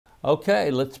Okay,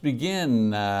 let's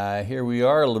begin. Here we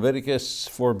are, Leviticus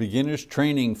for Beginners,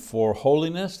 Training for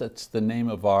Holiness. That's the name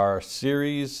of our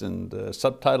series and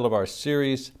subtitle of our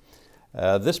series.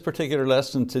 This particular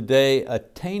lesson today,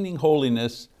 Attaining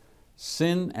Holiness,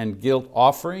 Sin and Guilt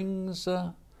Offerings, in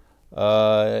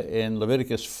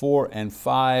Leviticus 4 and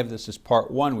 5. This is part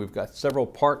 1. We've got several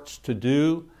parts to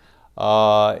do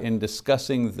in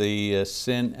discussing the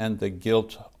sin and the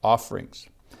guilt offerings.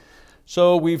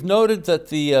 So we've noted that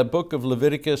the book of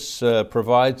Leviticus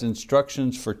provides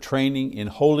instructions for training in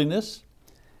holiness,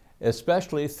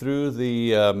 especially through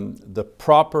the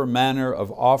proper manner of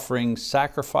offering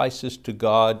sacrifices to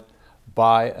God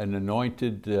by an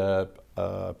anointed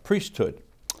priesthood.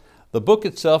 The book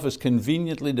itself is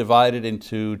conveniently divided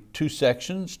into 2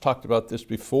 sections. Talked about this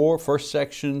before. First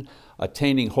section,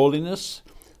 attaining holiness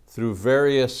through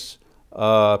various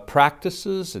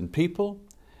practices and people.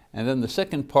 And then the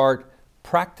second part,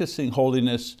 practicing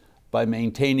holiness by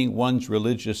maintaining one's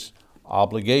religious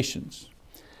obligations.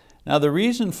 Now the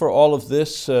reason for all of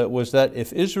this was that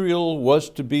if Israel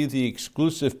was to be the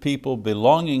exclusive people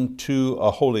belonging to a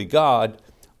holy God,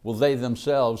 well, they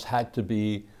themselves had to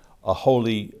be a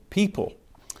holy people.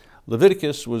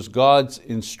 Leviticus was God's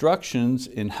instructions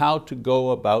in how to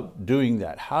go about doing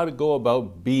that, how to go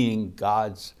about being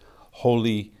God's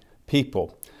holy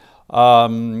people.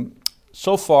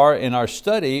 So far in our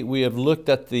study, we have looked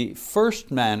at the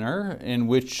first manner in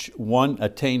which one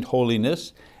attained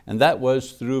holiness, and that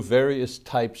was through various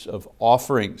types of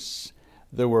offerings.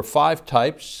 There were 5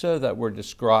 types that were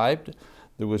described.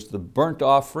 There was the burnt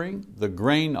offering, the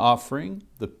grain offering,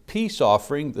 the peace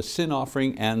offering, the sin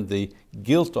offering, and the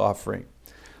guilt offering.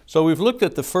 So we've looked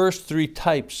at the first 3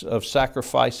 types of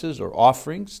sacrifices or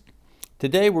offerings.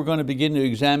 Today we're going to begin to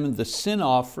examine the sin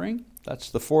offering.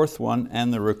 That's the 4th one,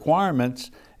 and the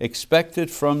requirements expected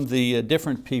from the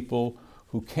different people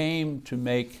who came to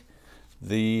make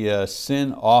the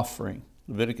sin offering,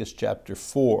 Leviticus chapter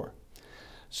 4.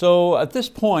 So at this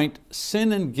point,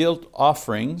 sin and guilt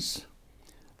offerings,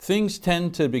 things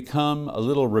tend to become a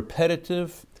little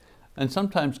repetitive and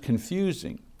sometimes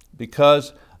confusing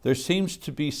because there seems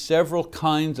to be several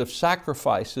kinds of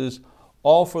sacrifices,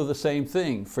 all for the same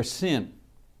thing, for sin.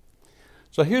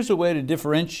 So here's a way to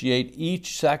differentiate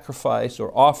each sacrifice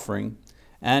or offering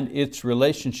and its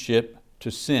relationship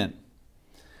to sin.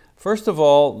 First of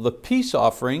all, the peace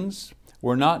offerings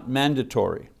were not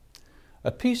mandatory.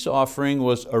 A peace offering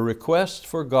was a request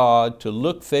for God to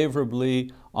look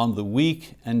favorably on the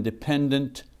weak and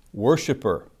dependent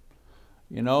worshiper.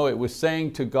 You know, it was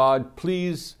saying to God,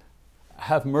 please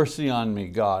have mercy on me,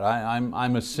 God.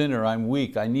 I'm a sinner, I'm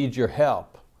weak, I need your help.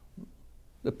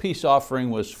 The peace offering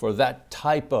was for that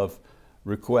type of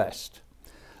request.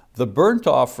 The burnt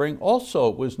offering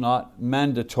also was not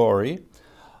mandatory.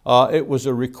 It was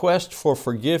a request for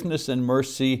forgiveness and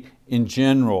mercy in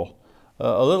general.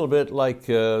 A little bit like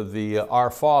the Our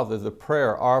Father, the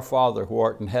prayer, Our Father who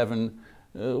art in heaven.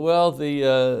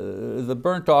 The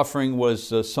burnt offering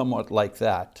was somewhat like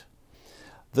that.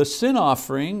 The sin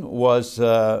offering was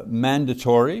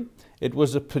mandatory. It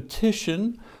was a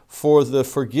petition for the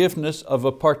forgiveness of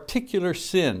a particular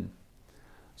sin.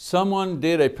 Someone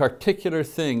did a particular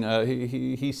thing.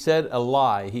 He said a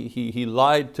lie. He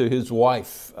lied to his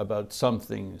wife about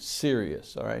something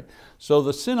serious. All right? So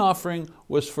the sin offering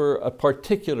was for a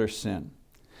particular sin.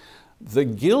 The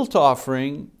guilt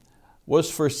offering was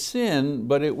for sin,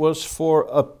 but it was for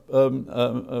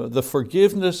the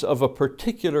forgiveness of a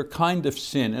particular kind of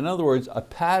sin. In other words, a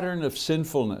pattern of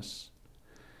sinfulness.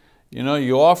 You know,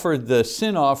 you offered the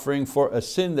sin offering for a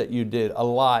sin that you did, a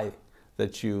lie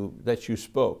that you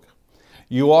spoke.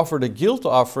 You offered a guilt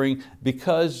offering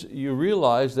because you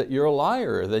realize that you're a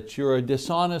liar, that you're a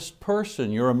dishonest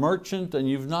person, you're a merchant and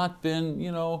you've not been,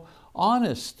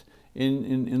 honest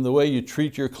in the way you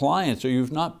treat your clients, or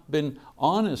you've not been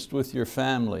honest with your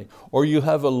family, or you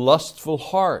have a lustful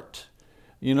heart,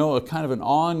 a kind of an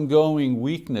ongoing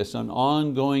weakness, an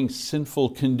ongoing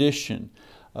sinful condition.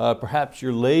 Perhaps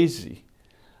you're lazy.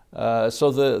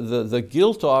 So the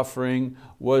guilt offering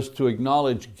was to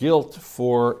acknowledge guilt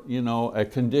for a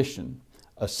condition.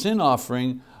 A sin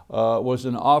offering was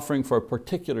an offering for a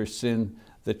particular sin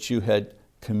that you had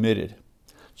committed.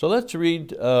 So let's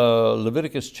read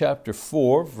Leviticus chapter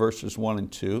 4, verses 1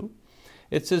 and 2.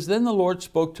 It says, "Then the Lord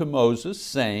spoke to Moses,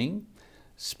 saying,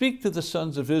 Speak to the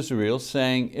sons of Israel,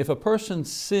 saying, if a person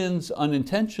sins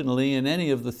unintentionally in any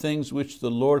of the things which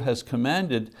the Lord has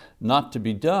commanded not to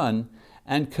be done,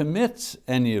 and commits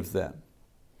any of them."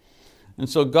 And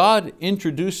so God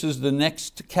introduces the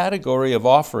next category of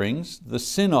offerings, the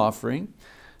sin offering,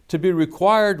 to be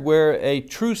required where a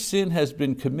true sin has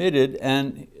been committed,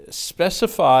 and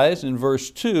specifies in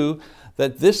verse 2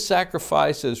 that this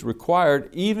sacrifice is required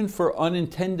even for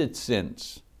unintended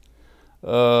sins.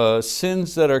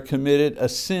 Sins that are committed, a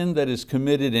sin that is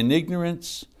committed in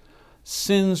ignorance,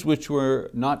 sins which were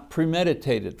not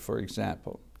premeditated, for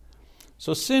example.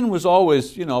 So sin was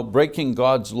always, breaking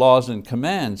God's laws and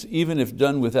commands, even if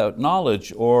done without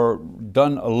knowledge or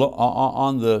done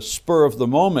on the spur of the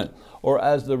moment or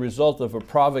as the result of a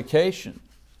provocation.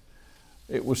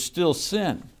 It was still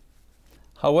sin.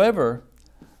 However,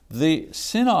 the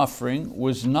sin offering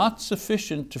was not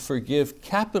sufficient to forgive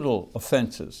capital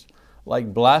offenses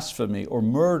like blasphemy or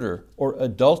murder or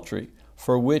adultery,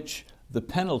 for which the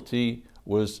penalty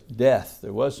was death.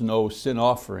 There was no sin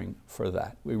offering for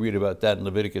that. We read about that in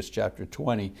Leviticus chapter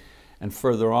 20, and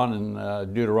further on in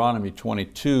Deuteronomy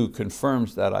 22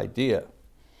 confirms that idea.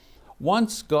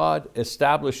 Once God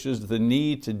establishes the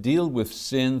need to deal with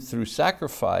sin through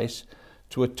sacrifice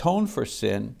to atone for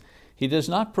sin, He does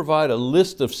not provide a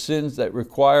list of sins that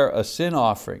require a sin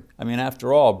offering. I mean,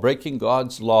 after all, breaking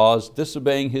God's laws,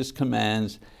 disobeying His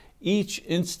commands, each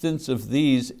instance of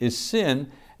these is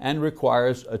sin and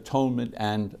requires atonement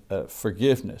and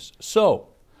forgiveness. So,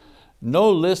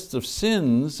 no lists of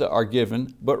sins are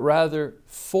given, but rather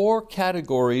 4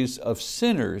 categories of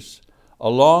sinners,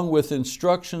 along with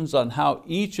instructions on how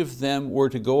each of them were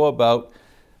to go about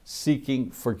seeking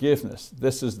forgiveness.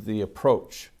 This is the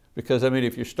approach. Because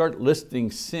if you start listing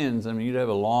sins, you'd have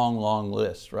a long, long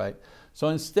list, right? So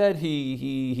instead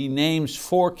he names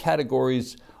 4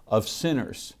 categories of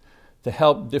sinners to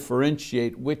help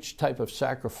differentiate which type of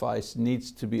sacrifice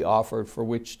needs to be offered for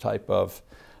which type of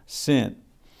sin.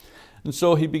 And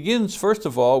so he begins, first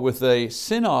of all, with a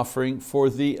sin offering for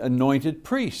the anointed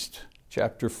priest,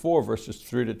 chapter 4, verses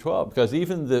 3 to 12, because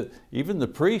even the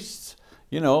priests,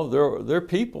 they're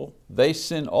people. They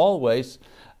sin always.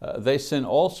 They sin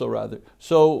also, rather.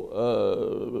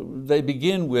 So they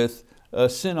begin with a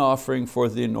sin offering for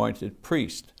the anointed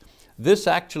priest. This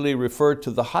actually referred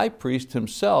to the high priest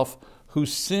himself,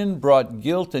 whose sin brought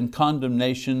guilt and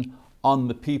condemnation on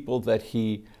the people that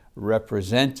he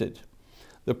represented.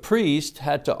 The priest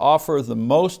had to offer the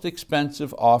most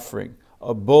expensive offering,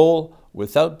 a bull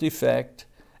without defect,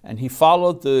 and he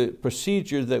followed the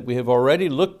procedure that we have already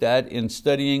looked at in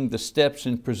studying the steps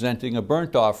in presenting a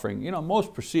burnt offering.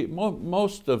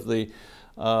 Most of the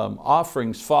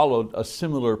offerings followed a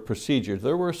similar procedure.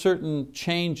 There were certain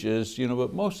changes,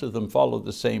 but most of them followed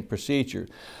the same procedure.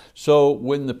 So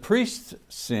when the priest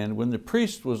sinned, when the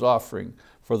priest was offering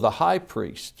for the high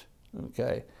priest,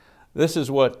 okay, this is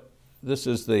the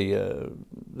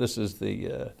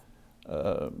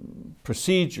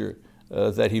procedure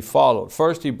that he followed.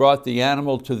 First, he brought the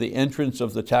animal to the entrance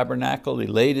of the tabernacle. He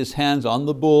laid his hands on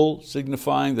the bull,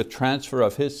 signifying the transfer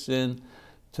of his sin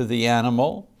to the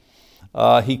animal.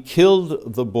 He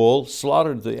killed the bull,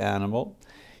 slaughtered the animal.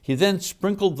 He then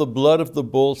sprinkled the blood of the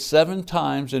bull 7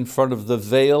 times in front of the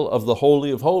veil of the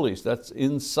Holy of Holies. That's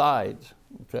inside,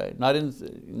 okay? Not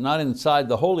inside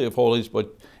the Holy of Holies,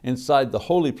 but inside the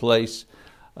holy place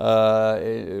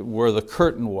where the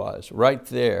curtain was, right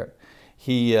there.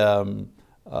 He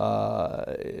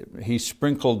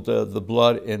sprinkled the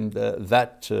blood in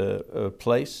that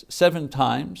place 7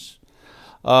 times.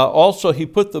 Also, he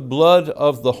put the blood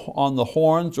on the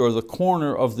horns or the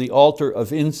corner of the altar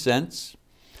of incense.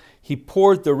 He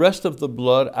poured the rest of the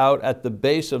blood out at the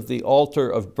base of the altar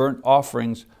of burnt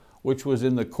offerings, which was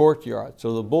in the courtyard.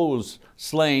 So the bull was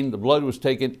slain, the blood was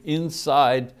taken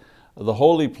inside the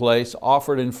holy place,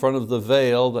 offered in front of the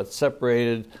veil that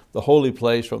separated the holy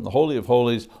place from the Holy of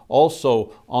Holies,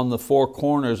 also on the 4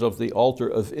 corners of the altar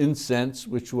of incense,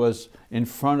 which was in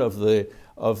front of the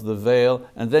veil.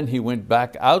 And then he went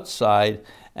back outside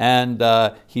and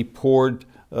he poured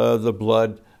the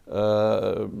blood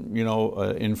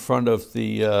in front of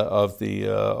the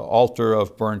altar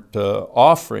of burnt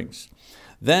offerings.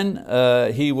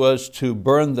 Then he was to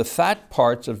burn the fat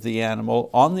parts of the animal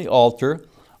on the altar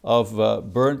of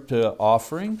burnt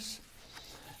offerings.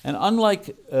 And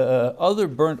unlike other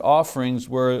burnt offerings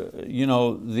where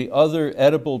the other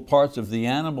edible parts of the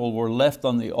animal were left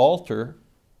on the altar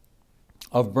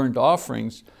of burnt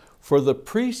offerings, for the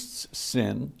priest's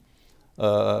sin,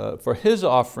 for his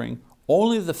offering,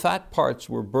 only the fat parts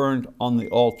were burned on the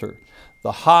altar.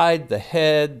 The hide, the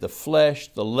head, the flesh,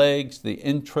 the legs, the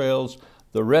entrails,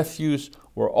 the refuse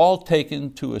were all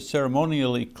taken to a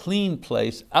ceremonially clean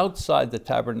place outside the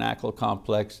tabernacle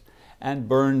complex and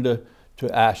burned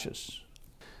to ashes.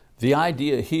 The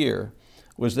idea here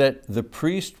was that the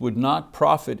priest would not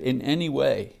profit in any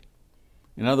way.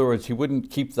 In other words, he wouldn't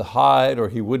keep the hide or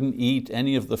he wouldn't eat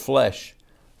any of the flesh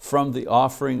from the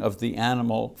offering of the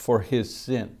animal for his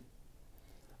sin.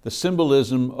 the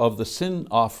symbolism of the sin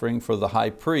offering for the high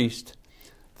priest.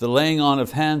 The laying on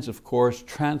of hands, of course,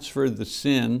 transferred the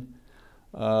sin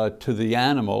to the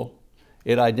animal.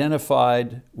 It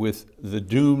identified with the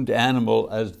doomed animal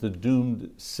as the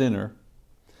doomed sinner.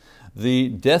 The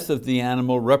death of the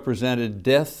animal represented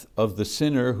death of the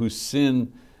sinner whose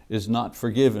sin is not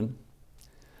forgiven.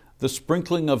 The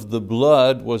sprinkling of the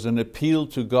blood was an appeal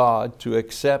to God to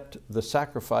accept the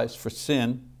sacrifice for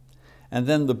sin. And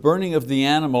then the burning of the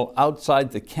animal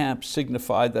outside the camp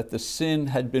signified that the sin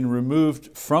had been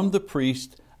removed from the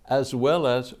priest as well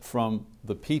as from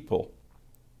the people.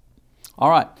 All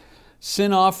right,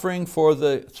 sin offering so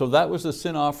that was the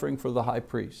sin offering for the high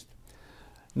priest.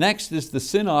 Next is the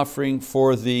sin offering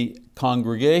for the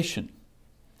congregation.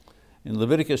 In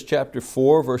Leviticus chapter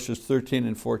 4, verses 13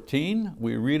 and 14,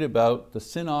 we read about the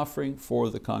sin offering for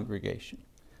the congregation.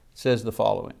 It says the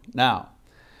following: "Now,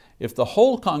 if the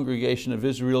whole congregation of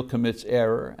Israel commits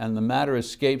error, and the matter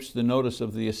escapes the notice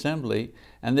of the assembly,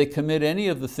 and they commit any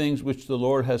of the things which the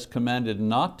Lord has commanded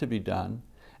not to be done,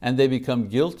 and they become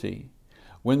guilty,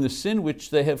 when the sin which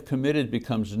they have committed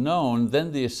becomes known,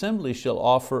 then the assembly shall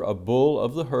offer a bull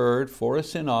of the herd for a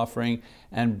sin offering,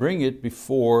 and bring it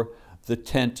before the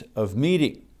tent of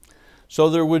meeting." So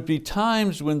there would be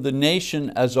times when the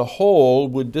nation as a whole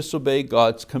would disobey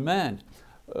God's command.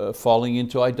 Falling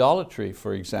into idolatry,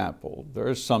 for example. There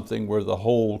is something where the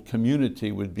whole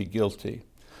community would be guilty.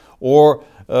 Or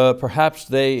perhaps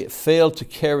they failed to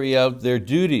carry out their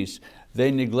duties.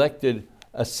 They neglected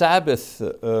a Sabbath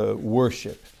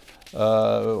worship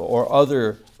or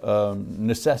other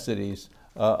necessities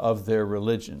of their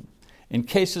religion. In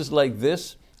cases like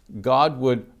this, God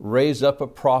would raise up a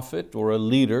prophet or a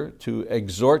leader to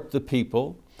exhort the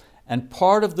people, and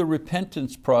part of the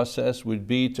repentance process would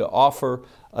be to offer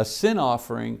a sin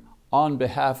offering on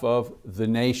behalf of the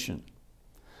nation.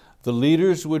 The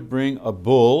leaders would bring a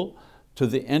bull to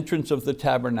the entrance of the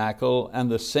tabernacle,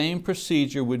 and the same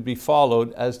procedure would be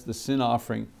followed as the sin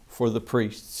offering for the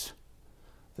priests.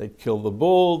 They'd kill the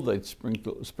bull, they'd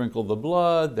sprinkle the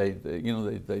blood,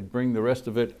 they'd bring the rest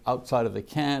of it outside of the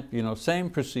camp, same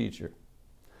procedure.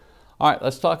 All right,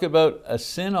 let's talk about a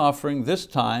sin offering this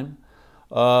time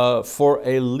for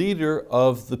a leader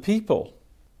of the people.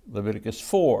 Leviticus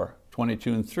 4,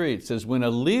 22 and 3, it says, "When a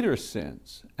leader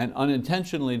sins and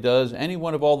unintentionally does any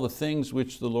one of all the things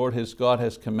which the Lord his God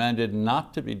has commanded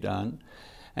not to be done,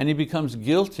 and he becomes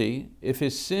guilty, if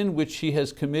his sin which he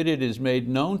has committed is made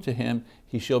known to him,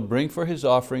 he shall bring for his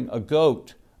offering a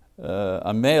goat,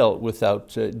 a male without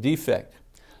defect."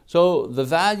 So the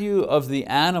value of the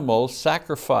animal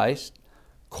sacrificed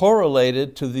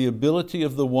correlated to the ability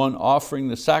of the one offering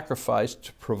the sacrifice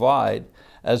to provide,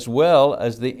 as well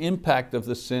as the impact of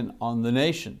the sin on the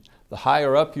nation. The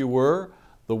higher up you were,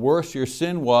 the worse your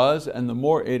sin was, and the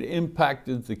more it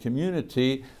impacted the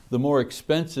community, the more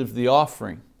expensive the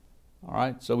offering. All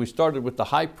right, so we started with the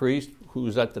high priest,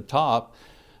 who's at the top,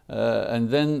 and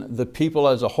then the people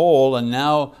as a whole, and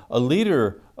now a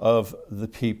leader of the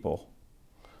people.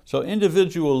 So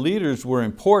individual leaders were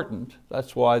important.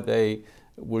 That's why they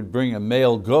would bring a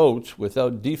male goat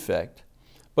without defect,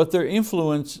 but their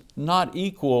influence not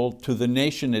equal to the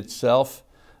nation itself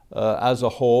as a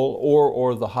whole,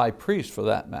 or the high priest for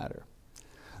that matter.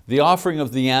 The offering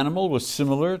of the animal was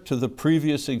similar to the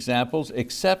previous examples,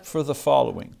 except for the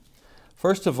following.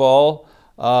 First of all,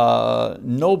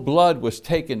 no blood was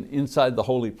taken inside the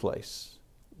holy place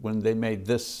when they made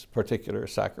this particular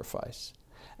sacrifice.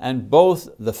 And both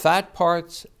the fat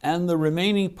parts and the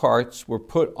remaining parts were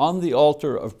put on the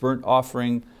altar of burnt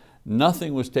offering.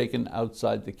 Nothing was taken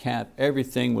outside the camp.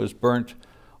 Everything was burnt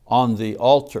on the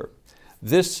altar.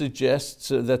 This suggests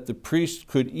that the priest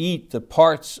could eat the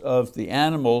parts of the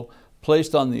animal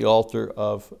placed on the altar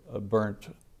of a burnt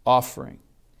offering.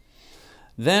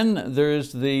 Then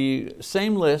there's the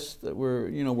same list that we're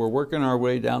working our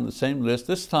way down the same list.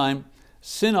 This time,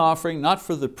 sin offering, not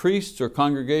for the priests or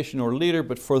congregation or leader,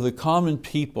 but for the common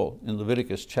people in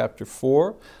Leviticus chapter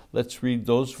 4. Let's read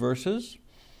those verses.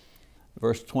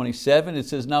 Verse 27, it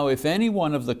says, "Now if any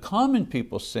one of the common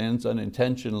people sins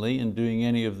unintentionally in doing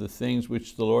any of the things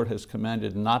which the Lord has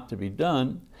commanded not to be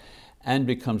done, and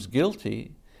becomes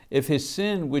guilty, if his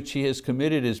sin which he has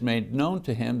committed is made known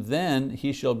to him, then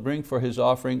he shall bring for his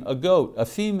offering a goat, a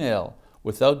female,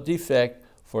 without defect,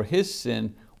 for his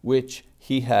sin which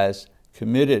he has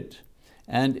committed."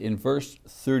 And in verse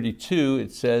 32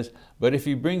 it says, "But if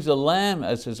he brings a lamb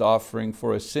as his offering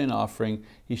for a sin offering,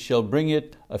 he shall bring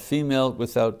it a female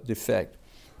without defect."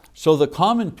 So the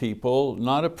common people,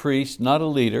 not a priest, not a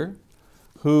leader,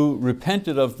 who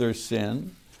repented of their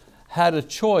sin, had a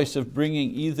choice of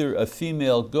bringing either a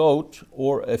female goat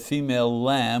or a female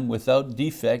lamb without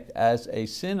defect as a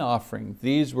sin offering.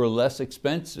 These were less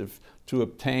expensive to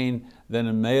obtain than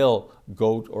a male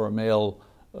goat or a male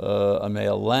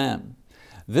lamb.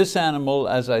 This animal,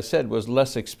 as I said, was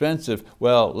less expensive,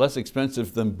 well, less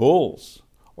expensive than bulls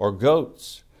or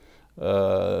goats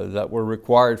that were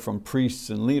required from priests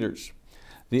and leaders.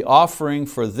 The offering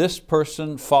for this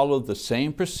person followed the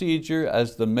same procedure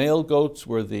as the male goats,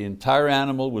 where the entire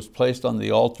animal was placed on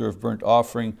the altar of burnt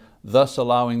offering, thus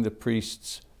allowing the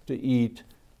priests to eat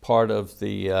part of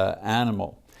the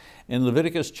animal. In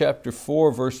Leviticus chapter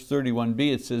 4, verse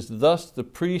 31b, it says, "Thus the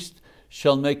priest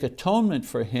shall make atonement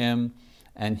for him,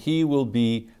 and he will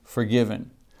be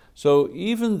forgiven." So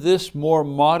even this more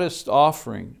modest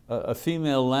offering, a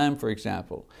female lamb for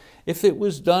example, if it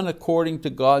was done according to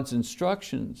God's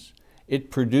instructions,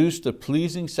 it produced a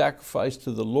pleasing sacrifice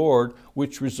to the Lord,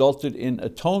 which resulted in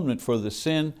atonement for the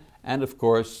sin, and of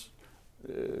course,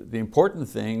 the important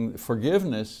thing,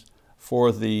 forgiveness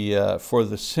for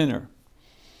the sinner.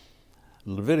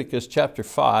 Leviticus chapter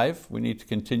 5, we need to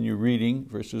continue reading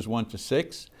verses 1 to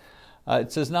 6.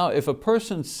 It says, "Now if a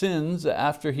person sins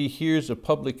after he hears a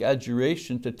public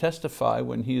adjuration to testify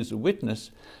when he is a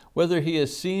witness, whether he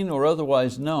has seen or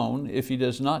otherwise known, if he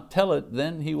does not tell it,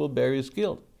 then he will bear his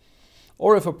guilt.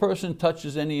 Or if a person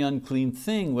touches any unclean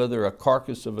thing, whether a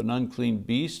carcass of an unclean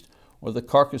beast, or the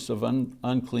carcass of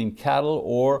unclean cattle,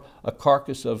 or a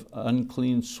carcass of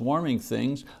unclean swarming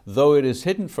things, though it is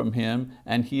hidden from him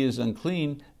and he is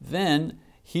unclean, then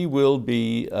he will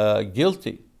be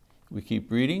guilty." We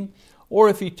keep reading. "Or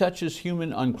if he touches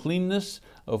human uncleanness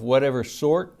of whatever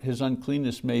sort his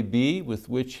uncleanness may be, with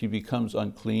which he becomes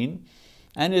unclean,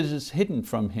 and it is hidden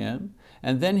from him,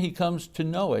 and then he comes to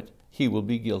know it, he will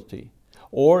be guilty.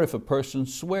 Or if a person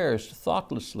swears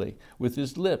thoughtlessly with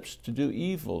his lips to do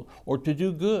evil or to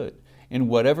do good, in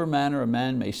whatever manner a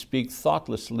man may speak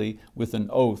thoughtlessly with an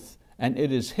oath, and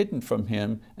it is hidden from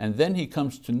him, and then he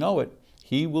comes to know it,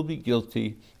 he will be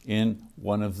guilty in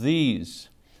one of these.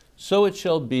 So it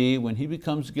shall be, when he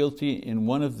becomes guilty in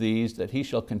one of these, that he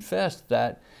shall confess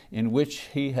that in which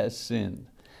he has sinned.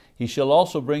 He shall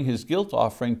also bring his guilt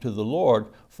offering to the Lord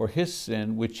for his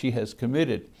sin which he has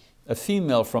committed, a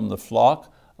female from the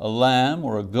flock, a lamb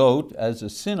or a goat as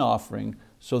a sin offering,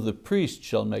 so the priest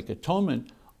shall make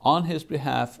atonement on his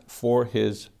behalf for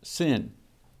his sin."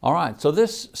 All right, so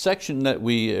this section that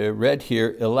we read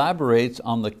here elaborates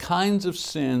on the kinds of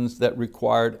sins that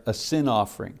required a sin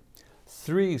offering.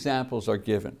 3 examples are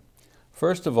given.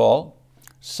 First of all,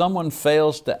 someone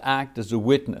fails to act as a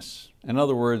witness. In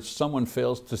other words, someone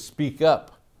fails to speak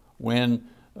up when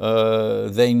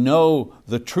they know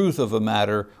the truth of a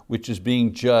matter which is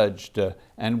being judged,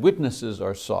 and witnesses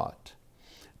are sought.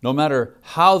 No matter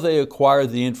how they acquire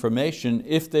the information,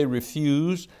 if they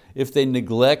refuse, if they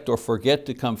neglect or forget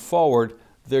to come forward,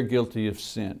 they're guilty of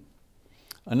sin.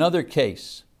 Another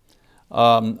case,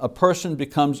 a person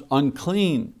becomes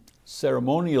unclean,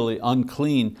 ceremonially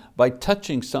unclean, by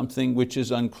touching something which is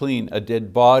unclean, a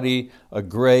dead body, a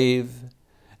grave,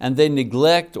 and they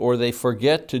neglect or they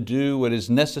forget to do what is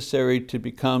necessary to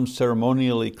become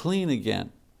ceremonially clean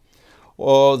again.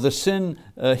 Or the sin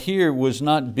here was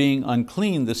not being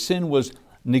unclean, the sin was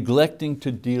neglecting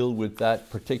to deal with that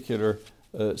particular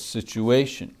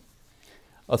situation.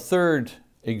 A third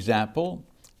example,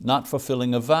 not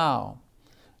fulfilling a vow.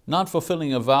 Not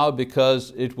fulfilling a vow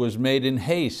because it was made in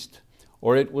haste,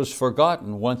 or it was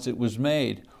forgotten once it was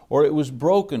made, or it was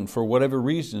broken for whatever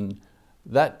reason,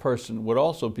 that person would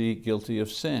also be guilty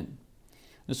of sin.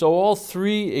 And so all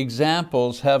 3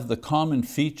 examples have the common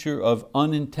feature of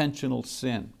unintentional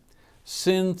sin.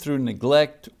 Sin through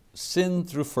neglect, sin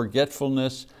through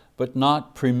forgetfulness, but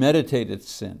not premeditated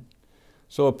sin.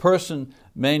 So a person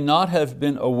may not have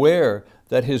been aware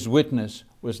that his witness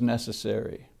was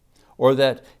necessary, or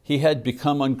that he had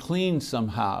become unclean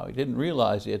somehow. He didn't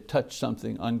realize he had touched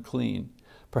something unclean.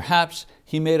 Perhaps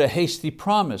he made a hasty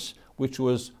promise, which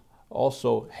was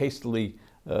also hastily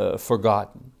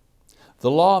forgotten.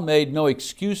 The law made no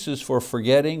excuses for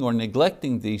forgetting or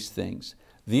neglecting these things.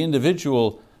 The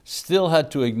individual still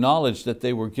had to acknowledge that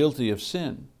they were guilty of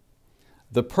sin.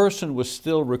 The person was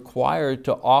still required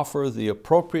to offer the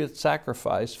appropriate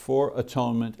sacrifice for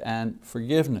atonement and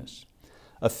forgiveness.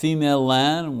 A female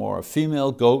lamb or a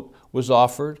female goat was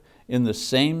offered in the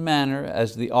same manner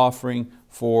as the offering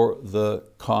for the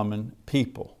common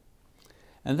people.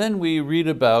 And then we read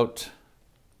about,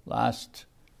 last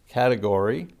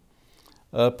category,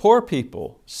 poor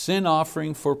people, sin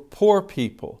offering for poor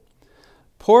people.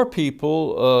 Poor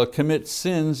people commit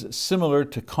sins similar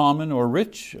to common or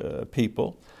rich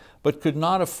people, but could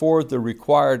not afford the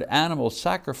required animal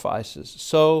sacrifices,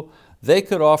 so they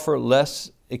could offer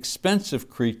less expensive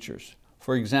creatures.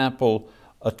 For example,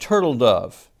 a turtle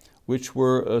dove, which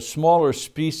were a smaller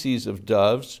species of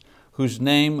doves whose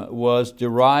name was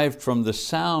derived from the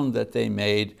sound that they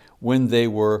made when they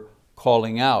were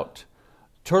calling out.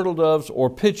 Turtle doves or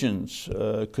pigeons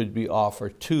could be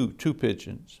offered, two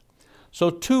pigeons. So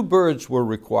 2 birds were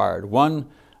required, one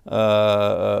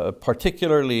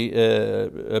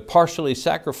partially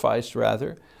sacrificed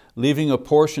rather, leaving a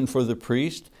portion for the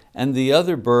priest, and the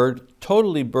other bird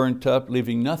totally burnt up,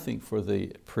 leaving nothing for the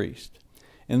priest.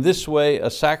 In this way, a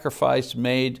sacrifice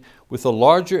made with a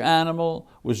larger animal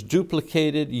was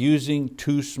duplicated using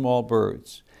 2 small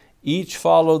birds. Each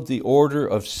followed the order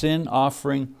of sin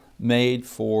offering made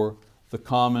for the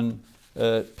common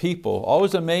people.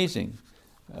 Always amazing.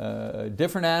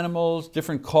 Different animals,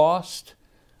 different cost,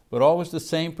 but always the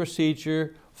same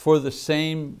procedure for the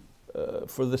same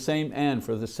end,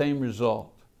 for the same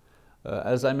result.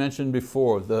 As I mentioned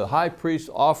before, the high priest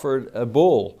offered a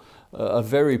bull. A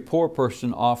very poor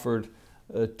person offered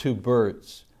 2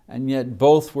 birds, and yet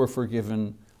both were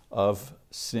forgiven of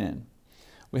sin.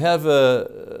 We have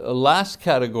a last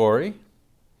category,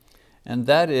 and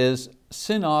that is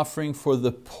sin offering for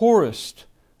the poorest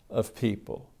of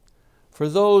people. For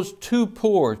those too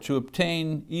poor to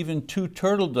obtain even 2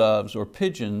 turtle doves or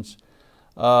pigeons,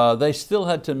 they still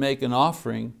had to make an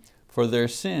offering for their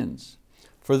sins.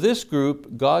 For this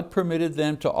group, God permitted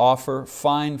them to offer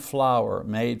fine flour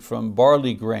made from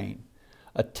barley grain,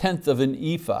 1/10 of an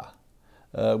ephah,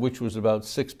 which was about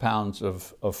 6 pounds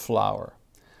of flour.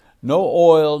 No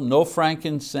oil, no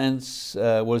frankincense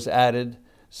was added,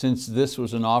 since this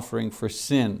was an offering for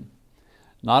sin.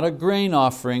 Not a grain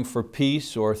offering for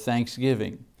peace or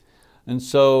thanksgiving. And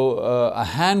so a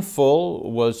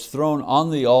handful was thrown on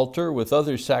the altar with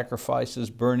other sacrifices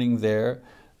burning there.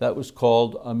 That was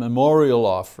called a memorial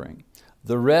offering.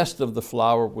 The rest of the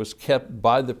flour was kept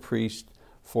by the priest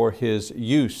for his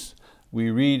use. We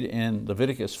read in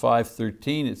Leviticus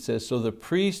 5:13, it says, "So the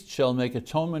priest shall make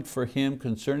atonement for him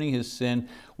concerning his sin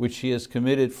which he has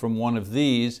committed from one of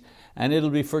these, and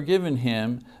it'll be forgiven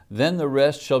him. Then the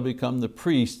rest shall become the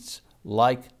priest's,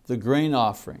 like the grain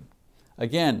offering."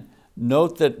 Again,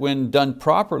 note that when done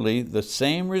properly, the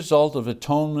same result of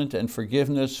atonement and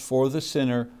forgiveness for the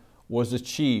sinner was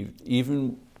achieved,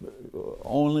 even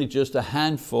only just a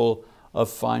handful of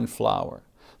fine flour.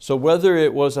 So whether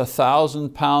it was a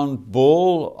 1,000-pound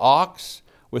bull, ox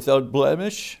without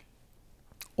blemish,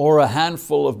 or a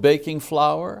handful of baking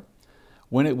flour,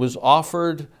 when it was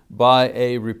offered by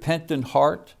a repentant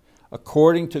heart,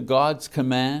 according to God's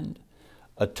command,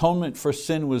 atonement for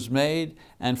sin was made,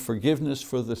 and forgiveness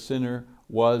for the sinner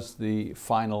was the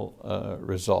final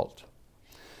result.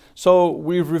 So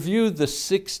we've reviewed the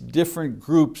 6 different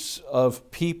groups of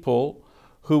people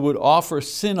who would offer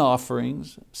sin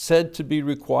offerings said to be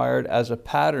required as a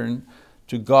pattern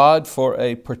to God for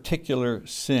a particular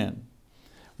sin.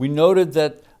 We noted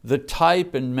that the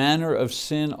type and manner of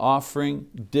sin offering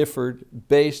differed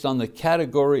based on the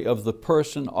category of the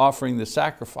person offering the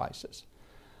sacrifices.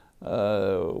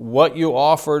 What you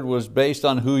offered was based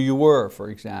on who you were, for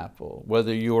example,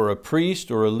 whether you were a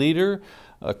priest or a leader,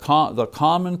 the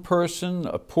common person,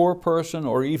 a poor person,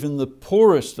 or even the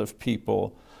poorest of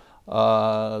people.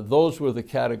 Those were the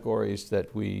categories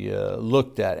that we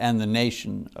looked at, and the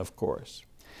nation, of course.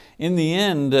 In the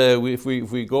end, if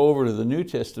we go over to the New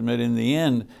Testament, in the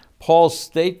end, Paul's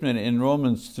statement in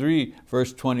Romans 3,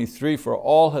 verse 23, "For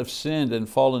all have sinned and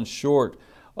fallen short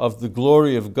of the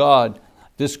glory of God,"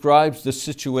 describes the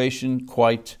situation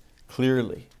quite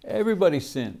clearly. Everybody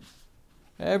sins.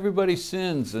 Everybody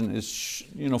sins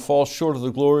and falls short of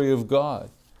the glory of God.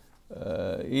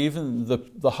 Even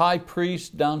the high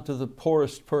priest down to the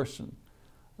poorest person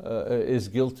is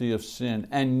guilty of sin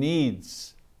and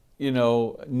needs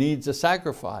a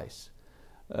sacrifice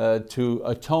to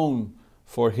atone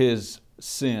for his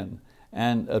sin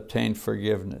and obtain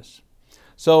forgiveness.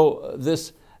 So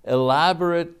this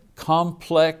elaborate,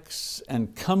 complex,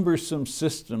 and cumbersome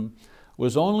system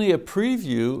was only a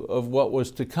preview of what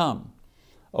was to come,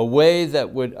 a way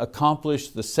that would accomplish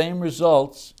the same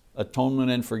results, atonement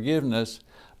and forgiveness,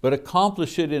 but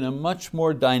accomplish it in a much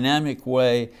more dynamic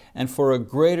way and for a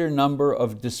greater number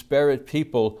of disparate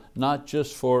people, not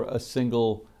just for a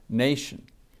single nation.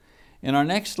 In our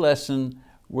next lesson,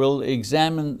 we'll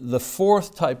examine the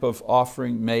 4th type of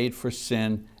offering made for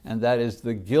sin, and that is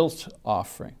the guilt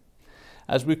offering.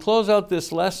 As we close out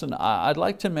this lesson, I'd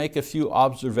like to make a few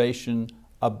observations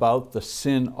about the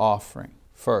sin offering.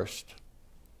 First,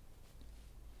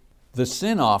 the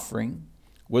sin offering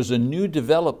was a new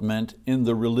development in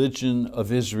the religion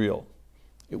of Israel.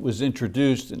 It was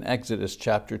introduced in Exodus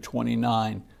chapter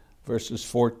 29, verses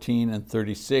 14 and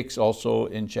 36, also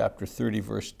in chapter 30,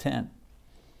 verse 10.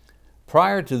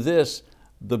 Prior to this,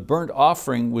 the burnt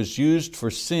offering was used for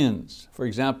sins. For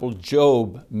example,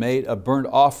 Job made a burnt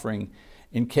offering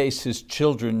in case his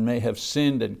children may have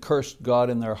sinned and cursed God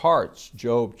in their hearts.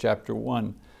 Job chapter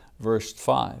 1, verse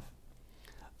 5.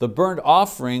 The burnt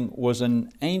offering was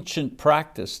an ancient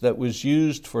practice that was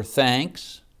used for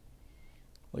thanks,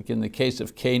 like in the case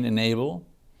of Cain and Abel,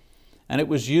 and it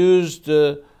was used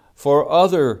for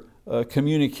other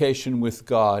communication with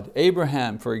God.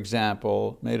 Abraham, for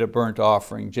example, made a burnt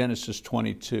offering, Genesis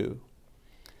 22.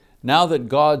 Now that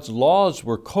God's laws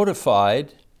were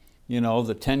codified,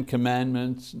 the 10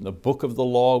 Commandments, the book of the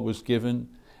law was given,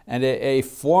 and a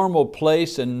formal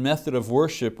place and method of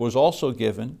worship was also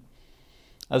given,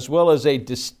 as well as a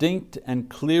distinct and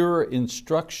clearer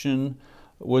instruction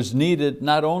was needed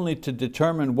not only to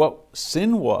determine what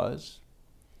sin was,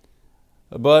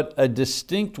 but a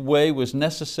distinct way was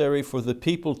necessary for the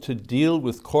people to deal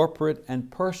with corporate and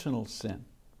personal sin.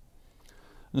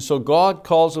 And so God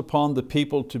calls upon the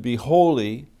people to be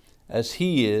holy as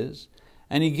He is,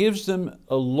 and He gives them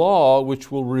a law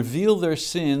which will reveal their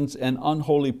sins and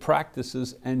unholy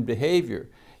practices and behavior.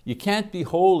 You can't be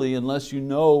holy unless you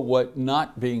know what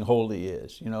not being holy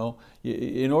is.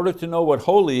 In order to know what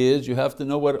holy is, you have to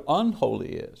know what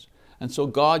unholy is. And so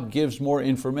God gives more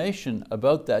information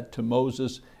about that to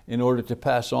Moses in order to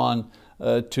pass on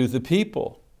to the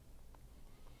people.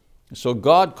 So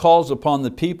God calls upon the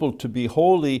people to be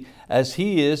holy as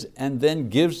He is, and then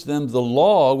gives them the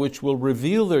law which will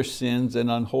reveal their sins and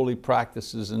unholy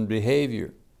practices and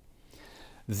behavior.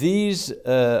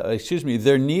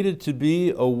 There needed to be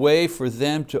a way for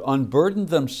them to unburden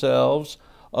themselves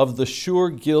of the sure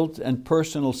guilt and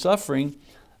personal suffering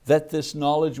that this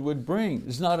knowledge would bring.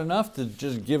 It's not enough to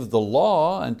just give the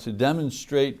law and to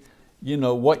demonstrate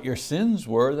what your sins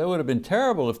were. That would have been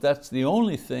terrible if that's the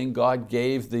only thing God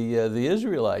gave the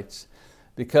Israelites,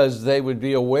 because they would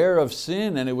be aware of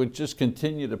sin and it would just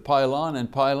continue to pile on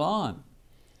and pile on.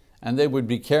 And they would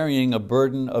be carrying a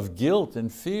burden of guilt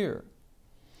and fear.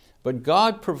 But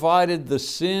God provided the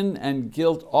sin and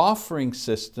guilt offering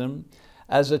system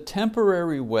as a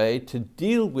temporary way to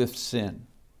deal with sin,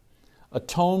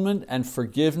 atonement and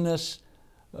forgiveness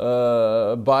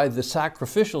by the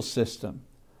sacrificial system,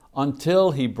 until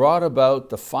He brought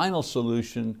about the final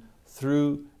solution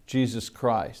through Jesus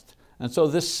Christ. And so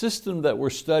this system that we're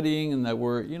studying and that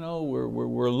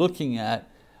we're looking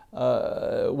at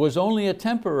was only a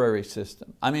temporary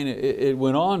system. It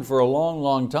went on for a long,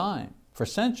 long time, for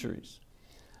centuries.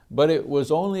 But it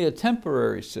was only a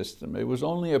temporary system. It was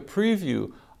only a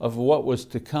preview of what was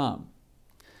to come.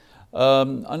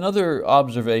 Another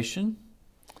observation,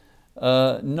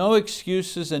 no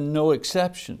excuses and no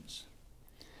exceptions.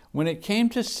 When it came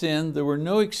to sin, there were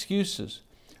no excuses.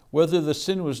 Whether the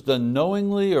sin was done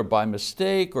knowingly or by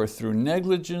mistake or through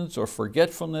negligence or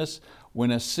forgetfulness,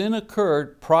 when a sin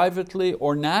occurred privately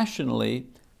or nationally,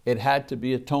 it had to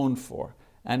be atoned for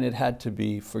and it had to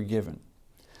be forgiven.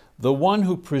 The one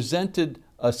who presented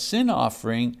a sin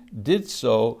offering did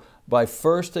so by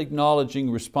first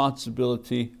acknowledging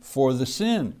responsibility for the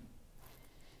sin.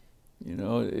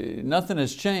 Nothing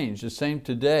has changed, the same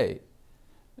today.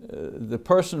 The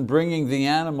person bringing the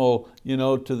animal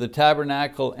to the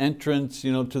tabernacle entrance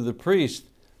to the priest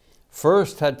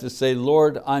first had to say,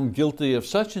 Lord, I'm guilty of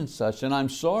such and such and I'm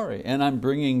sorry and I'm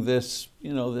bringing this,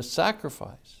 this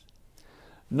sacrifice.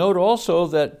 Note also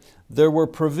that there were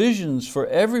provisions for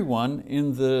everyone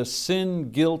in the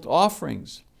sin guilt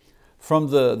offerings,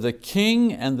 from the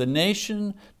king and the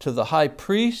nation to the high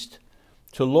priest,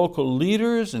 to local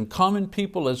leaders and common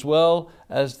people, as well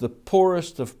as the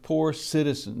poorest of poor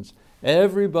citizens.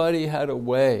 Everybody had a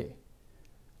way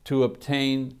to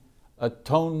obtain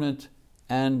atonement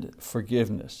and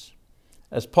forgiveness.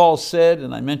 As Paul said,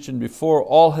 and I mentioned before,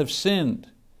 all have sinned,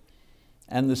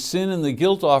 and the sin and the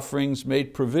guilt offerings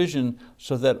made provision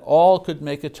so that all could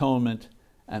make atonement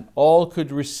and all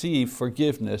could receive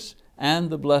forgiveness and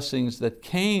the blessings that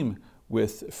came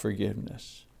with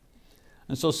forgiveness.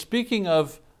 And so, speaking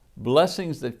of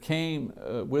blessings that came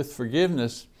with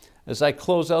forgiveness, as I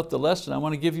close out the lesson, I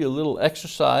want to give you a little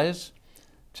exercise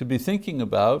to be thinking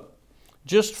about,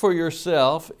 just for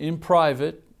yourself, in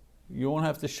private. You won't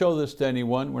have to show this to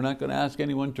anyone. We're not going to ask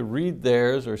anyone to read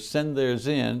theirs or send theirs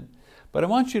in. But I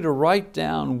want you to write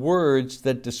down words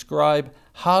that describe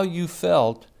how you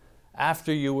felt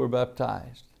after you were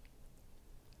baptized.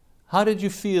 How did you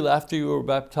feel after you were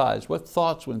baptized? What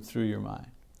thoughts went through your mind?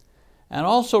 And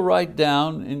also write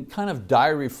down in kind of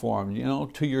diary form,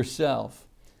 to yourself,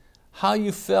 how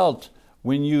you felt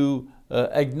when you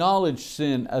acknowledged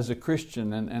sin as a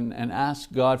Christian and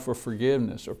asked God for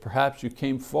forgiveness. Or perhaps you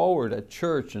came forward at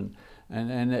church and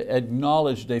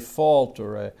acknowledged a fault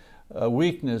or a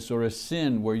weakness or a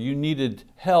sin where you needed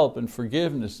help and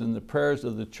forgiveness in the prayers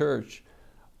of the church.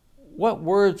 What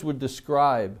words would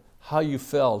describe how you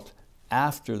felt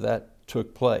after that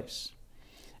took place?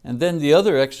 And then the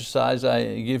other exercise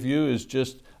I give you is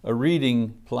just a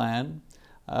reading plan.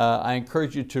 I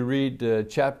encourage you to read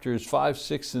chapters 5,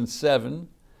 6, and 7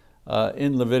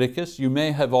 in Leviticus. You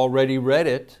may have already read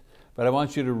it, but I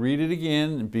want you to read it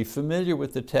again and be familiar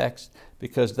with the text,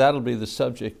 because that'll be the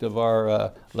subject of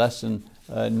our lesson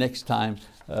next time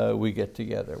we get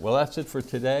together. Well, that's it for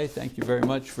today. Thank you very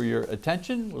much for your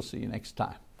attention. We'll see you next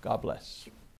time. God bless.